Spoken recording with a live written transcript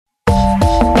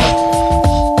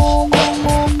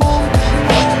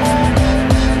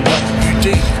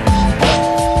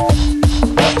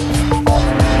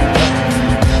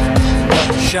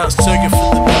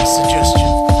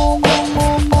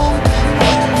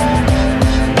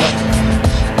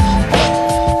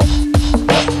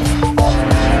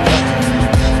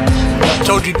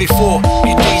44,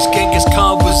 ED's Genghis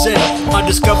Khan was in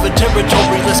undiscovered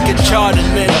territory, let's get charted,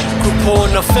 men. Group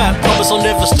pouring a fat, promise I'll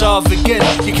never starve again.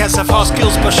 You cats have hard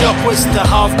skills, but sharp wits, they're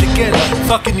halved again.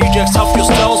 Fucking you jacks, half your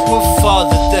styles will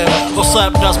father them. Or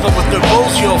slap dust, but with no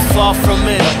rules, you're far from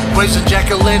it. Waves and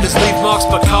jack-o'-lanterns leave marks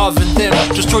by carving them.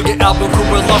 Destroy your album, crew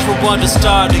will love rewind to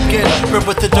start again. Red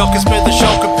with the darkest man, the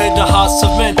show compared to hearts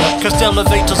of men. Cast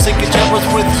elevate till sinking chambers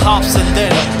with harps and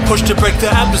then push to break the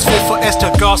atmosphere for S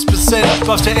to gasp and send.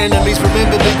 Buffs to enemies,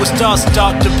 remember me with stars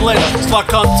start to blend. Slide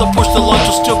cunts, I push the line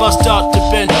till still by start to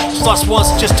bend. Slice once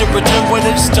just to return when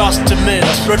it starts to mend.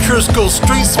 Retro school,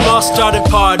 street smart, started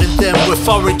parting them. With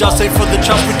fiery dust, aim for the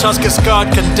chance, we just get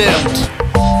scarred, condemned.